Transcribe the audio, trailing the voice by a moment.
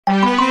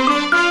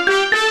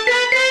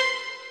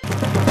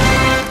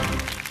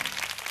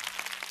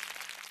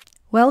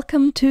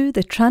Welcome to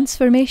the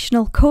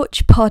Transformational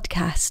Coach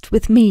podcast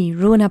with me,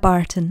 Rhona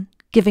Barton,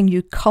 giving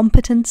you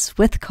competence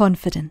with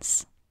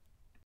confidence.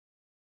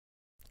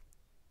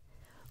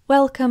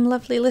 Welcome,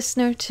 lovely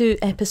listener, to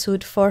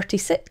episode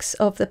 46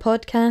 of the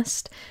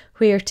podcast,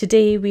 where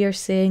today we are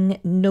saying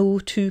no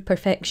to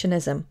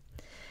perfectionism.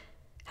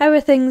 How are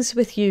things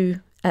with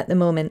you at the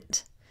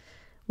moment?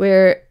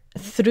 We're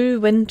through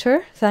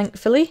winter,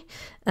 thankfully,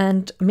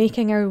 and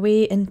making our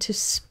way into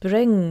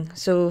spring.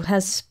 So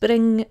has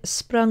spring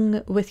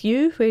sprung with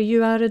you where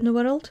you are in the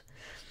world?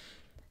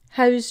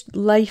 How's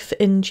life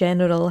in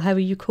general? How are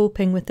you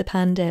coping with the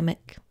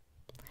pandemic?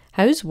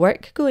 How's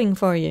work going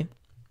for you?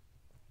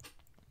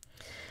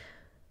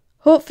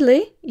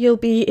 Hopefully you'll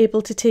be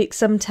able to take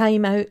some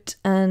time out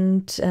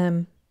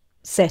and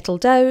settle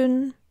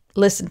down,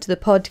 listen to the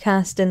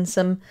podcast in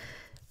some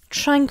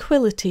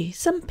tranquility,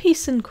 some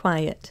peace and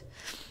quiet.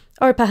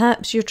 Or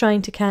perhaps you're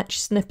trying to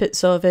catch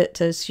snippets of it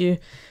as you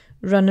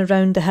run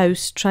around the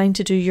house trying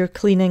to do your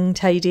cleaning,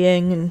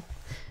 tidying, and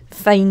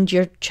find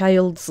your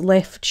child's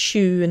left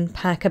shoe and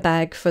pack a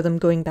bag for them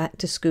going back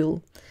to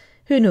school.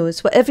 Who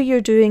knows? Whatever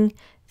you're doing,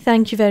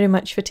 thank you very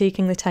much for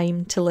taking the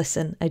time to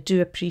listen. I do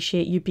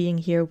appreciate you being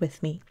here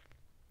with me.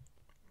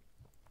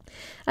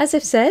 As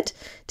I've said,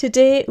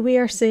 today we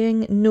are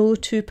saying no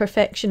to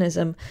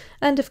perfectionism.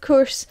 And of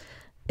course,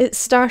 it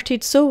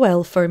started so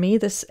well for me,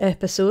 this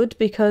episode,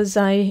 because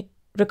I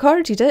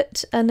recorded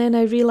it and then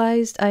I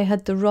realised I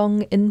had the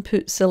wrong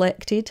input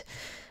selected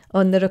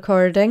on the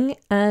recording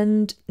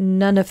and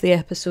none of the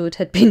episode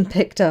had been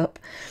picked up.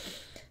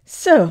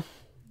 So,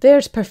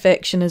 there's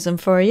perfectionism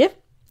for you.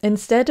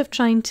 Instead of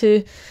trying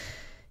to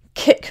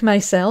kick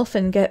myself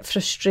and get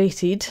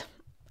frustrated,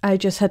 I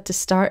just had to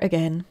start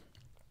again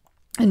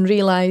and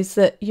realise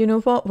that, you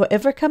know what,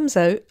 whatever comes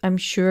out, I'm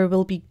sure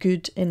will be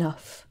good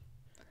enough.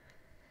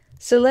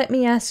 So let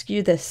me ask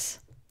you this.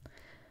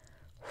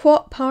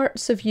 What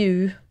parts of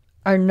you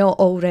are not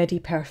already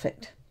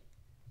perfect?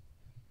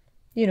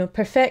 You know,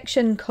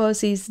 perfection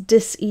causes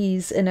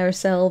dis-ease in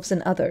ourselves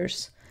and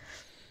others.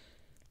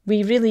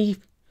 We really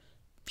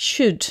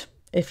should,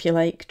 if you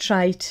like,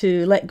 try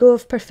to let go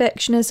of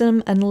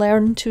perfectionism and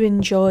learn to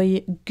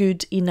enjoy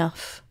good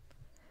enough.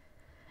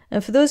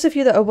 And for those of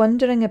you that are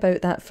wondering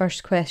about that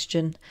first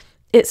question,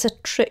 it's a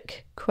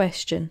trick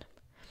question.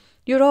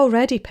 You're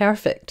already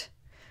perfect.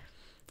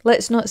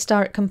 Let's not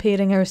start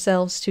comparing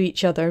ourselves to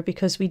each other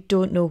because we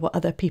don't know what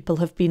other people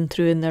have been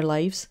through in their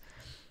lives.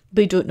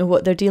 We don't know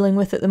what they're dealing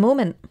with at the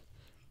moment.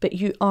 But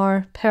you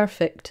are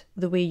perfect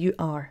the way you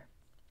are.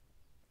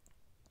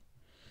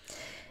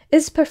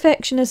 Is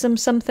perfectionism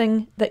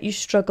something that you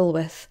struggle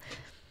with?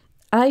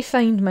 I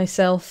find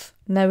myself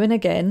now and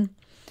again,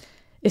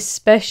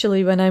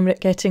 especially when I'm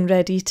getting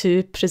ready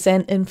to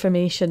present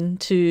information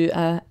to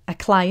a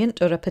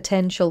client or a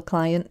potential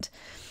client,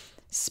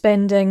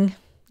 spending,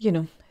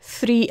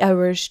 3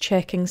 hours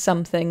checking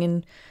something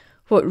in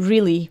what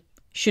really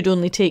should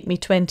only take me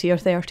 20 or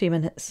 30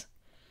 minutes.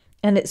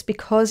 And it's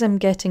because I'm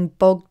getting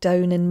bogged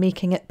down in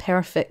making it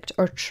perfect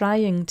or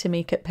trying to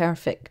make it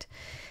perfect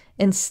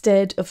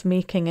instead of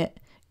making it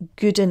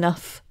good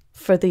enough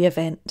for the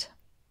event.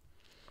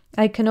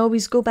 I can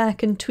always go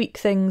back and tweak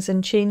things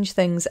and change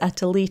things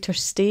at a later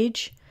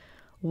stage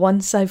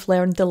once I've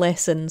learned the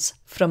lessons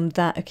from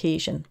that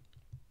occasion.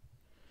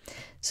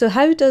 So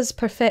how does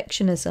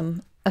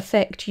perfectionism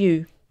affect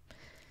you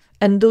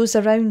and those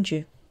around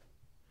you?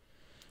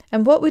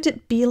 And what would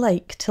it be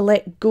like to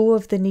let go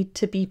of the need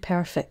to be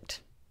perfect?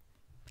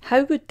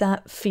 How would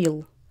that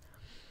feel?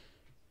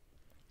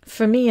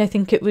 For me, I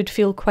think it would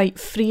feel quite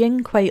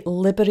freeing, quite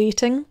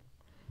liberating.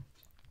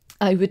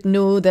 I would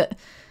know that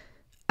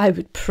I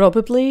would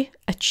probably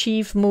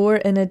achieve more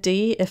in a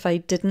day if I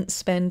didn't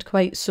spend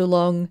quite so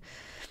long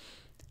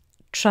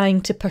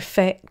trying to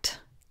perfect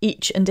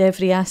each and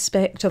every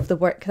aspect of the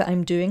work that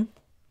I'm doing.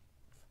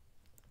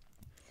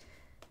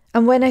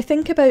 And when I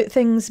think about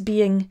things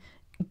being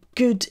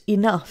good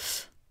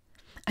enough,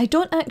 I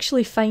don't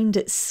actually find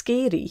it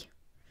scary.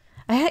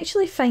 I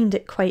actually find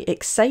it quite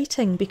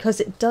exciting because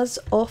it does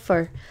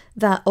offer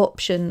that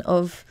option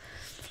of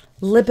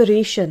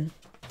liberation,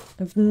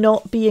 of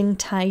not being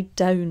tied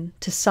down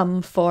to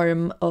some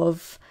form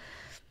of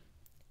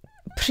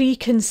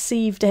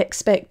preconceived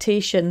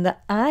expectation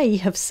that I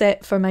have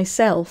set for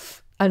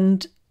myself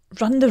and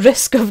run the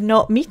risk of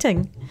not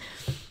meeting.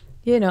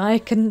 I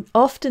can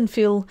often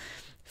feel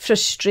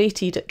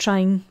frustrated at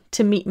trying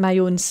to meet my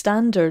own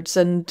standards,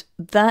 and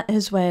that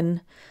is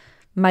when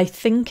my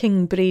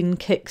thinking brain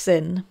kicks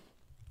in,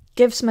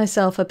 gives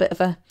myself a bit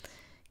of a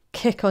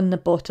kick on the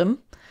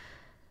bottom,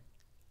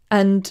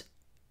 and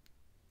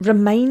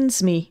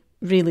reminds me,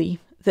 really,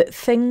 that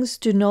things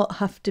do not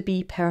have to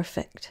be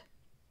perfect.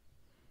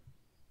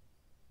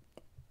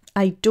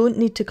 I don't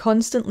need to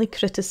constantly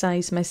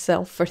criticise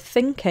myself for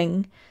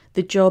thinking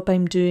the job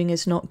I'm doing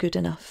is not good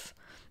enough,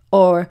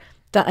 or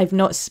that I've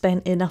not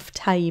spent enough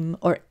time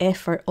or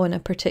effort on a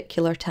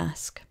particular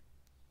task.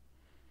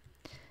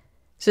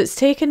 So it's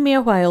taken me a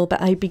while, but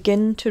I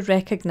begin to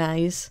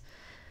recognise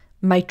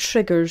my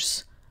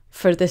triggers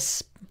for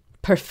this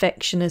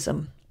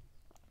perfectionism.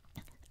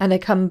 And I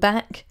come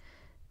back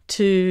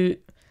to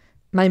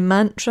my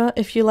mantra,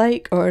 if you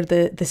like, or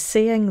the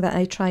saying that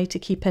I try to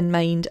keep in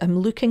mind. I'm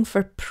looking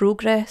for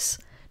progress,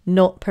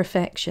 not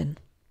perfection.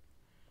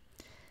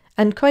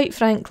 And quite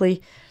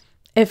frankly,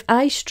 if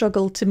I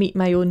struggle to meet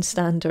my own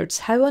standards,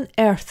 how on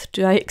earth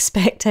do I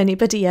expect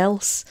anybody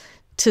else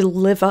to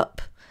live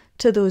up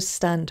to those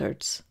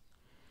standards?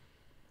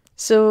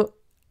 So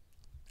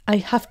I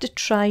have to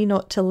try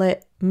not to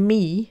let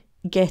me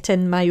get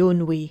in my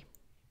own way.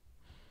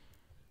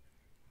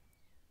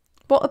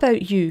 What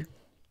about you?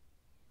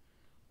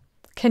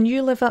 Can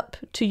you live up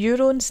to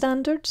your own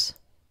standards?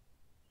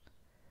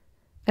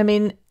 I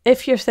mean,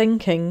 if you're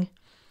thinking,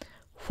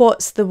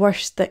 what's the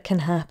worst that can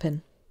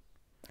happen?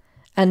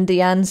 And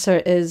the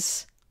answer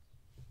is,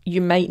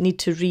 you might need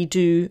to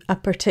redo a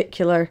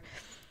particular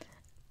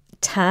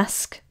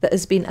task that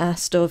has been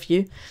asked of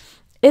you.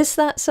 Is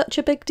that such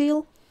a big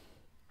deal?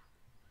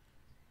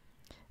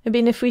 I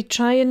mean, if we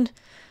try and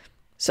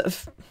sort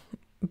of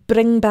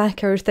bring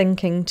back our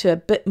thinking to a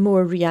bit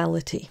more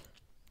reality.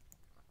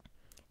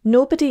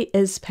 Nobody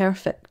is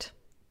perfect.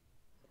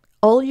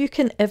 All you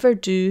can ever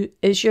do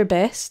is your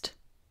best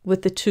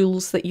with the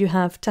tools that you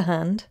have to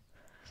hand.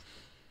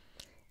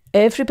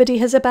 Everybody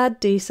has a bad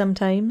day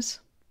sometimes.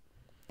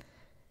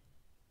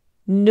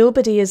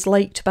 Nobody is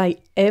liked by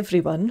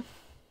everyone.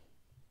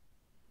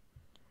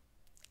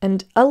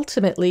 And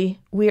ultimately,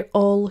 we're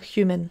all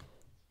human.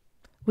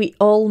 We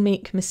all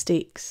make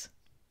mistakes.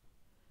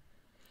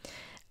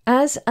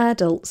 As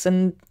adults,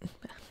 and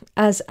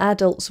as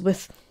adults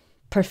with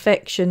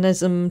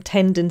perfectionism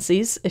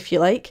tendencies, if you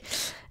like,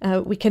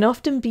 we can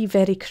often be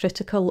very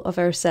critical of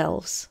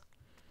ourselves.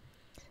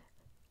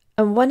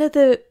 And one of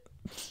the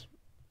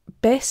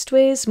best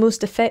ways,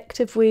 most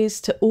effective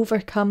ways to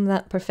overcome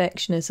that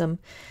perfectionism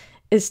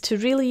is to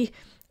really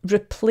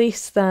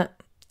replace that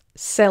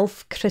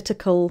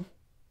self-critical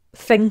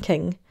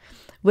thinking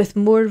with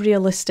more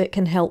realistic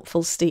and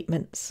helpful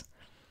statements.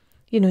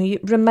 You know, you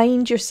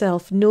remind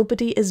yourself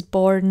nobody is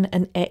born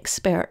an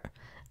expert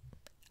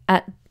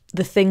at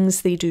the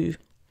things they do.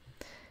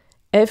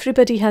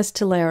 Everybody has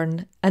to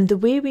learn, and the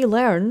way we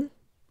learn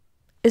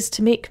is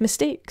to make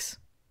mistakes.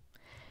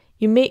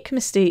 You make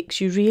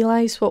mistakes, you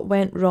realise what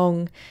went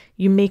wrong,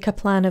 you make a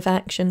plan of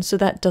action so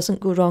that doesn't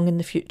go wrong in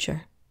the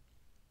future.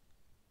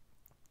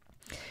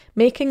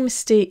 Making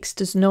mistakes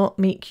does not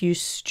make you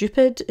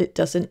stupid, it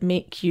doesn't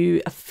make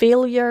you a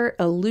failure,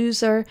 a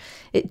loser,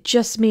 it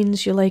just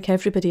means you're like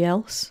everybody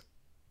else.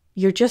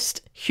 You're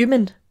just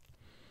human.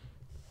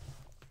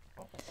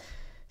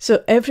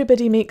 So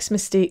everybody makes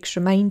mistakes,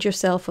 remind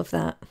yourself of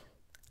that.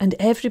 And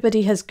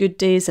everybody has good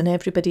days and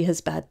everybody has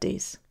bad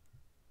days.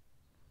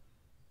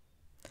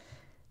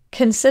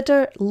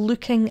 Consider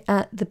looking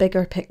at the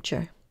bigger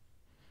picture.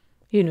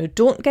 You know,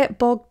 don't get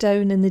bogged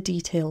down in the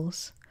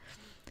details.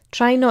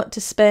 Try not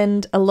to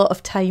spend a lot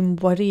of time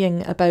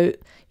worrying about,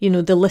 you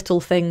know, the little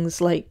things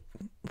like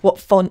what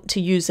font to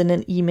use in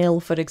an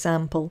email, for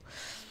example.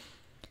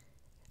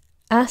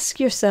 Ask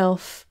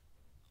yourself,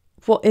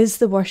 what is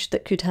the worst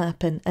that could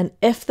happen? And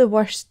if the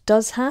worst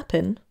does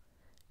happen,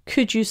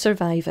 could you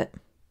survive it?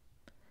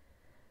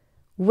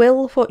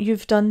 Will what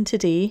you've done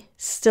today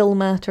still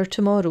matter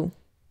tomorrow?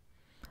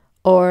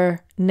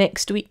 Or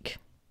next week?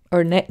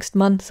 Or next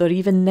month? Or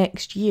even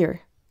next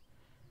year?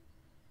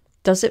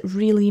 Does it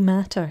really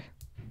matter?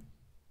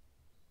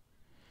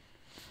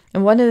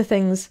 And one of the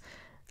things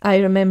I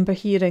remember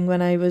hearing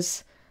when I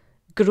was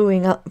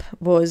growing up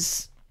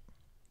was,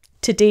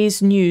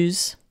 today's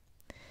news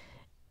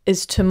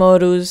is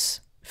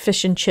tomorrow's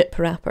fish and chip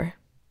wrapper.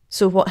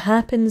 So what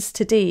happens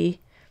today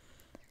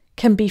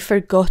can be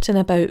forgotten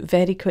about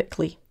very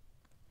quickly.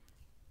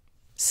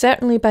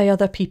 Certainly by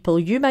other people.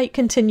 You might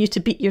continue to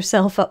beat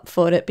yourself up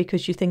for it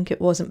because you think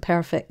it wasn't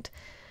perfect.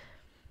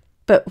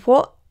 But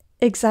what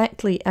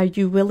exactly are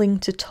you willing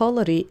to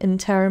tolerate in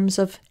terms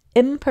of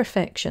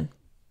imperfection?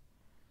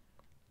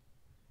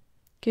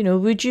 You know,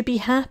 would you be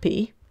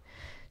happy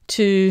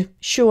to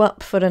show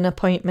up for an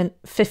appointment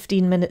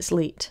 15 minutes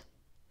late?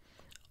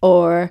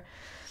 Or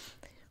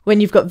when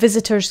you've got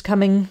visitors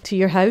coming to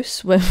your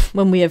house,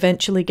 when we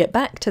eventually get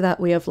back to that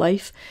way of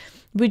life,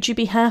 would you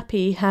be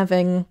happy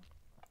having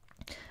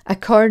a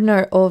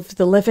corner of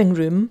the living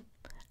room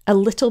a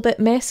little bit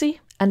messy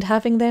and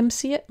having them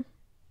see it?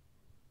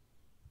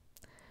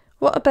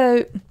 What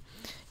about,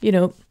 you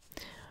know,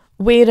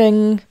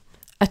 wearing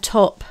a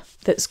top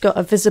that's got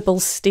a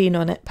visible stain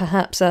on it,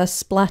 perhaps a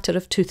splatter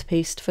of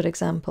toothpaste, for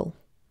example?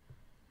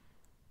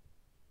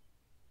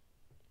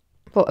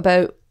 What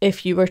about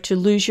if you were to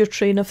lose your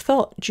train of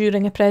thought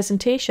during a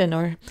presentation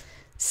or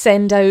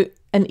send out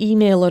an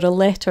email or a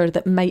letter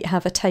that might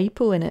have a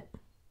typo in it?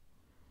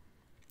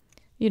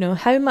 You know,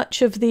 how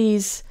much of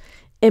these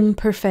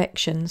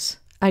imperfections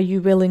are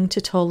you willing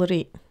to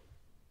tolerate?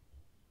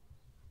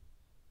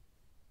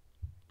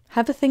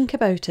 Have a think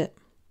about it.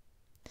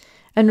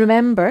 And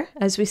remember,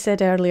 as we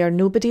said earlier,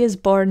 nobody is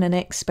born an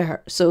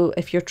expert. So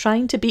if you're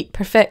trying to beat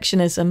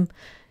perfectionism,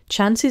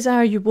 chances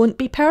are you won't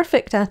be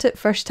perfect at it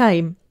first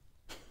time.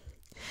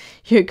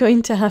 You're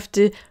going to have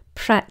to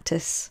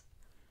practice.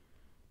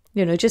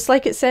 You know, just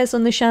like it says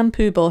on the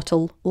shampoo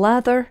bottle,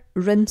 lather,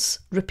 rinse,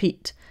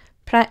 repeat.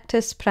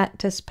 Practice,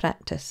 practice,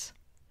 practice.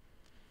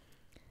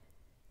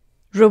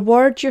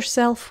 Reward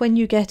yourself when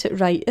you get it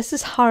right. This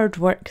is hard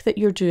work that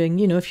you're doing.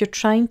 You know, if you're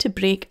trying to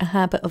break a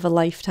habit of a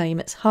lifetime,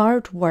 it's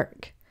hard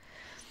work.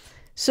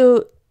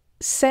 So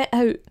set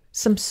out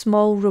some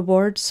small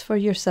rewards for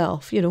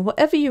yourself, you know,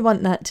 whatever you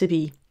want that to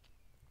be.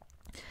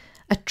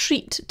 A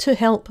treat to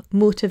help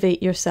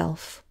motivate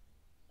yourself.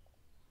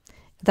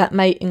 That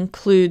might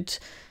include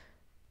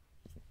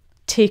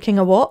taking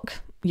a walk.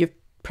 You're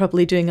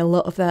probably doing a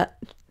lot of that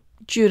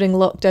during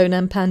lockdown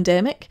and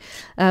pandemic.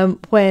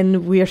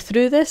 When we're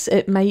through this,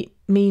 it might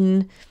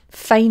mean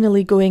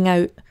finally going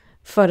out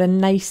for a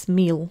nice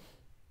meal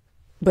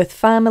with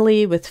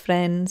family, with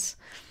friends,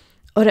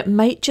 or it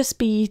might just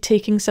be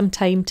taking some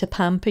time to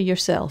pamper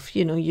yourself.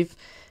 You know, you've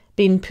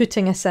been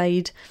putting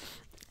aside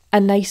a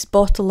nice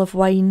bottle of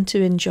wine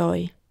to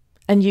enjoy,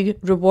 and you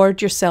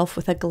reward yourself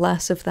with a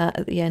glass of that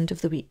at the end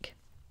of the week.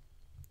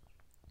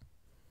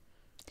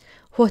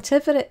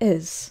 Whatever it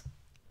is,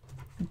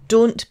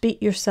 don't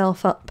beat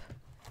yourself up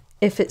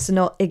if it's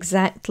not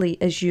exactly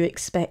as you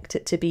expect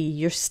it to be.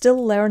 You're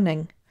still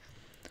learning.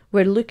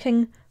 We're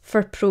looking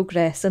for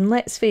progress. And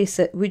let's face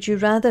it, would you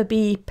rather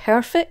be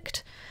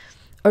perfect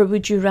or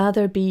would you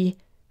rather be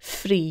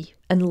free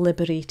and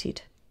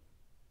liberated?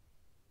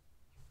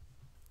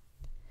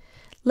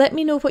 Let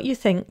me know what you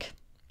think.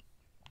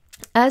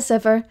 As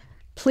ever,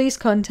 please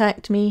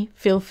contact me.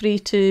 Feel free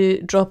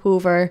to drop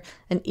over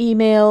an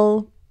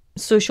email,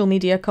 social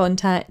media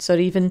contacts, or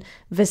even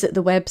visit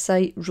the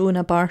website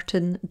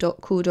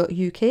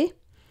rhonabarton.co.uk.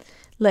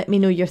 Let me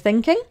know your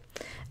thinking,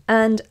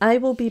 and I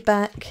will be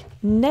back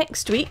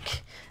next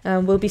week.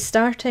 We'll be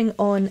starting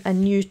on a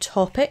new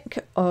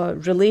topic,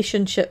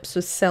 relationships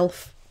with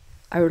self,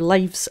 our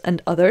lives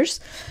and others.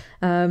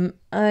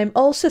 I'm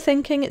also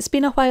thinking it's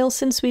been a while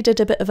since we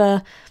did a bit of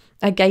a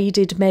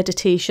guided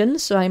meditation,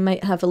 so I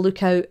might have a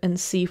look out and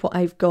see what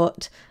I've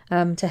got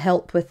to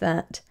help with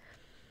that.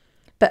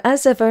 But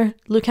as ever,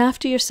 look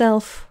after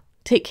yourself,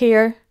 take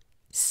care,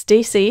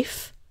 stay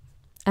safe,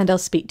 and I'll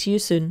speak to you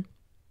soon.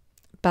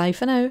 Bye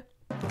for now.